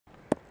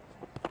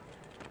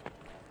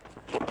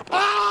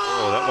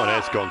Oh, that one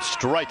has gone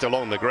straight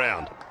along the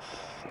ground.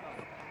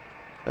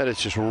 That has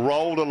just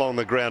rolled along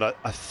the ground.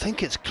 I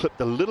think it's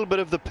clipped a little bit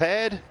of the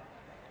pad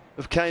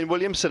of Kane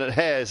Williamson. It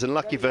has, and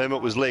lucky for him,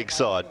 it was leg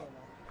side.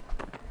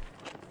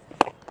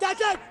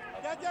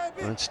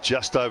 It's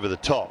just over the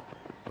top.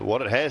 But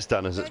what it has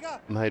done is it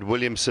made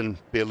Williamson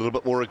be a little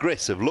bit more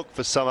aggressive, look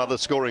for some other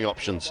scoring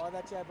options.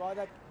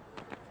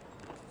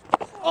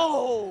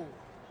 Oh!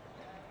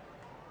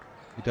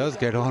 He does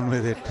get on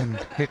with it and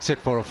hits it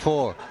for a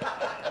 4.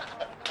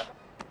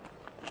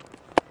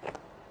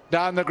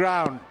 Down the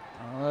ground.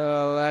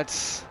 Well,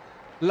 that's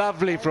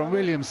lovely from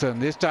Williamson.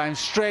 This time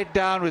straight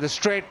down with a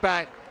straight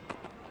back.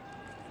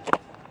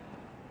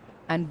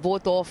 And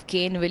both off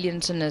Kane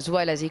Williamson as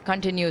well as he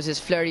continues his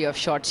flurry of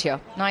shots here.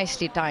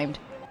 Nicely timed.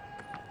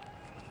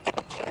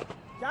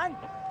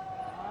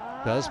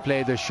 Does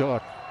play the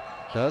shot.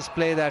 Does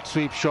play that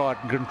sweep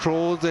shot.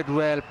 Controls it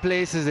well.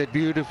 Places it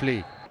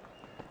beautifully.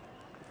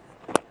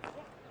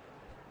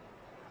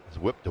 It's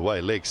whipped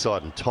away leg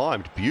side and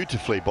timed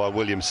beautifully by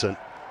Williamson.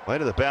 Way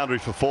to the boundary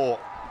for 4.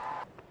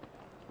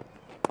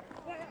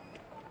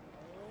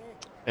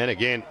 And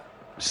again,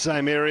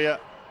 same area.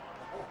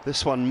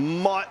 This one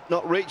might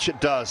not reach.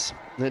 It does.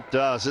 It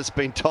does. It's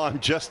been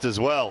timed just as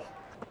well.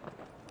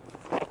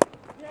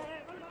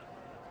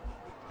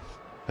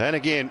 And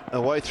again,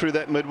 away through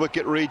that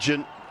mid-wicket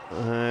region.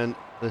 And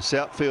this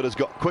outfielder's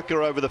got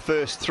quicker over the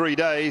first 3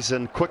 days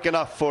and quick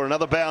enough for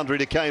another boundary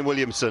to Kane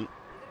Williamson.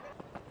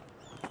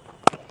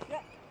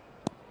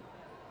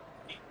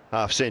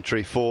 Half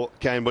century for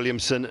Kane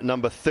Williamson,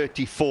 number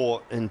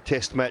 34 in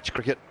Test match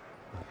cricket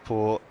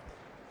for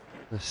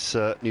this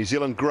New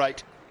Zealand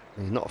great.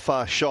 He's not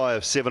far shy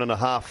of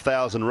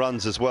 7,500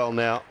 runs as well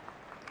now.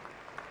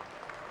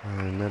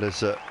 And that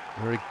is a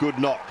very good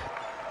knock.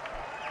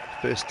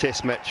 First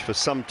Test match for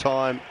some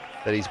time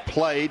that he's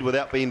played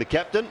without being the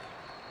captain.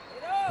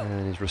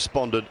 And he's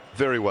responded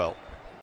very well.